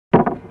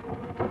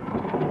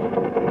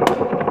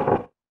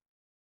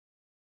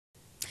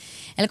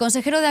El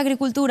consejero de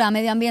Agricultura,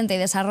 Medio Ambiente y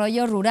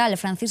Desarrollo Rural,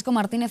 Francisco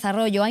Martínez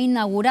Arroyo, ha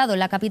inaugurado en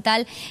la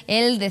capital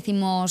el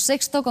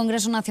 16º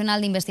Congreso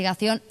Nacional de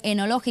Investigación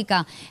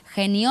Enológica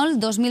Gienol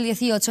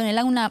 2018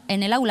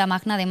 en el aula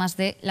magna, además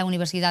de la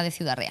Universidad de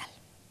Ciudad Real.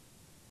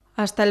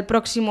 Hasta el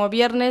próximo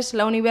viernes,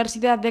 la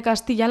Universidad de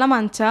Castilla-La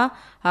Mancha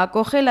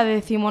acoge la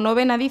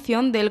 19ª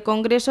edición del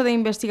Congreso de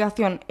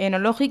Investigación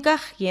Enológica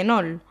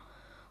Gienol,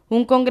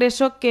 un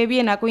congreso que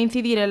viene a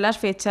coincidir en las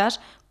fechas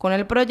con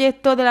el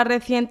proyecto de la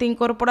reciente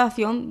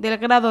incorporación del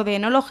grado de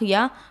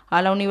Enología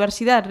a la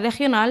Universidad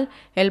Regional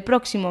el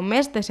próximo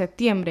mes de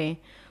septiembre,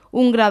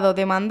 un grado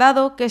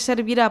demandado que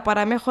servirá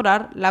para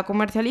mejorar la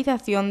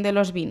comercialización de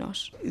los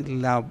vinos.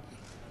 La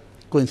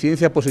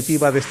coincidencia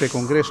positiva de este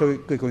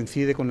congreso, que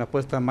coincide con la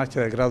puesta en marcha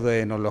del grado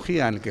de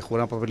Enología, en el que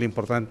juega un papel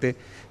importante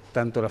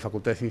tanto la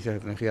Facultad de Ciencias y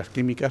Tecnologías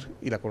Químicas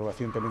y la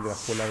colaboración también de la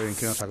Escuela de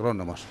Ingenieros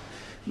Agrónomos.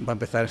 Va a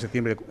empezar en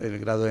septiembre el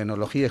grado de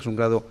Enología, es un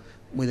grado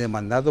muy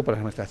demandado por las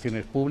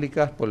administraciones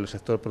públicas, por el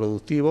sector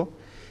productivo,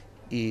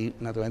 y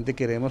naturalmente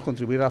queremos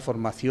contribuir a la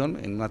formación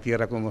en una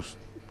tierra como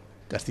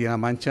Castilla-La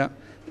Mancha,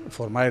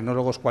 formar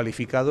enólogos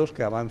cualificados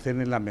que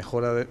avancen en la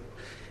mejora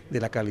de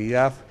la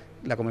calidad,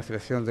 la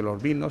comercialización de los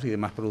vinos y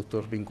demás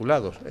productos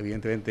vinculados.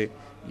 Evidentemente,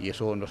 y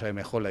eso lo sabe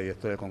mejor la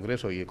directora del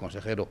Congreso y el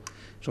consejero,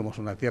 somos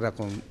una tierra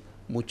con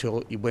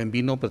mucho y buen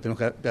vino, pero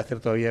tenemos que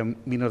hacer todavía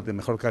vinos de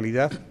mejor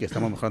calidad, que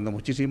estamos mejorando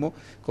muchísimo,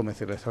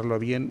 comercializarlo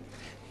bien,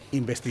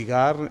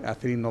 investigar,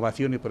 hacer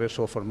innovación, y por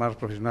eso formar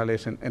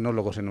profesionales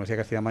enólogos en la Universidad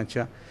de Castilla-La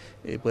Mancha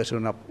puede ser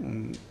una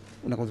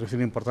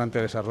contribución importante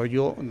al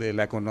desarrollo de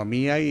la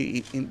economía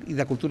y de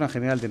la cultura en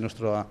general de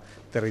nuestro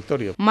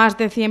territorio. Más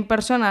de 100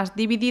 personas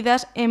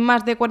divididas en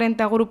más de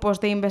 40 grupos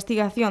de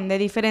investigación de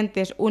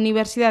diferentes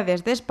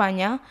universidades de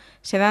España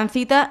se dan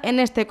cita en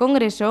este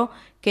congreso,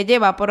 que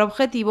lleva por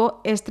objetivo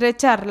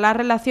estrechar las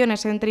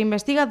relaciones entre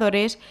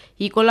investigadores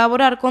y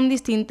colaborar con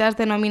distintas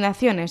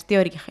denominaciones de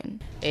origen.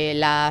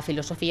 La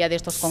filosofía de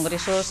estos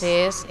congresos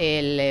es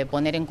el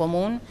poner en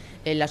común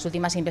las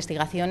últimas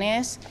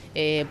investigaciones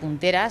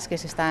punteras que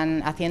se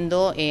están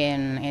haciendo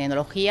en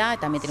enología.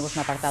 También tenemos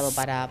un apartado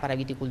para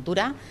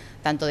viticultura,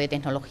 tanto de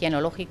tecnología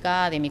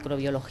enológica, de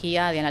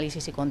microbiología, de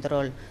análisis y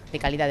control de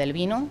calidad del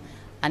vino,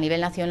 a nivel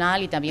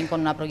nacional y también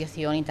con una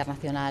proyección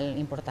internacional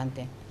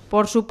importante.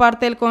 Por su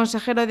parte, el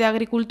consejero de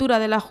Agricultura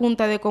de la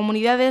Junta de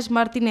Comunidades,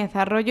 Martínez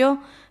Arroyo,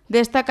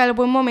 destaca el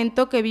buen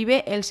momento que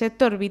vive el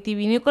sector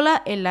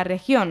vitivinícola en la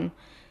región,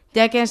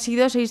 ya que han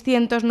sido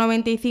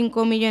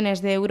 695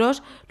 millones de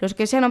euros los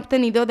que se han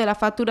obtenido de la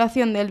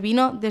facturación del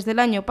vino desde el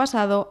año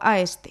pasado a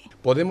este.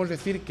 Podemos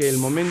decir que el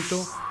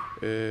momento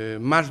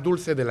más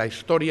dulce de la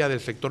historia del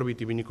sector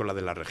vitivinícola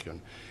de la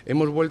región.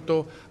 Hemos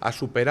vuelto a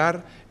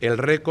superar el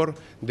récord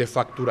de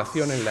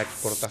facturación en la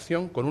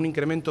exportación con un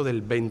incremento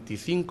del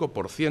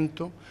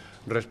 25%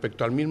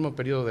 respecto al mismo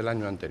periodo del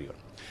año anterior.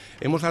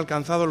 Hemos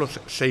alcanzado los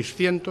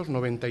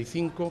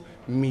 695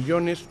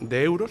 millones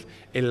de euros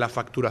en la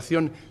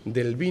facturación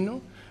del vino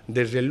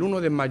desde el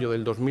 1 de mayo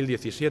del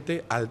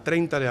 2017 al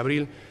 30 de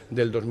abril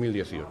del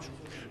 2018.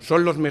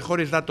 Son los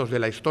mejores datos de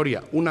la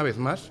historia una vez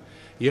más,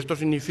 y esto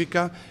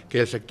significa que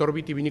el sector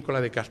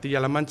vitivinícola de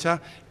Castilla-La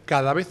Mancha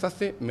cada vez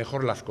hace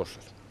mejor las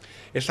cosas.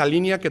 Esa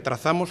línea que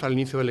trazamos al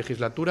inicio de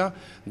legislatura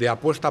de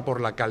apuesta por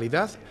la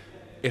calidad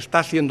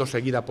está siendo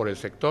seguida por el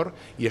sector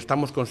y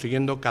estamos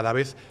consiguiendo cada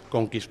vez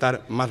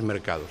conquistar más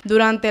mercados.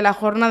 Durante la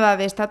jornada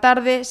de esta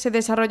tarde se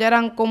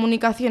desarrollarán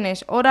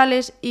comunicaciones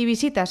orales y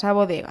visitas a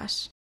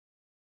bodegas.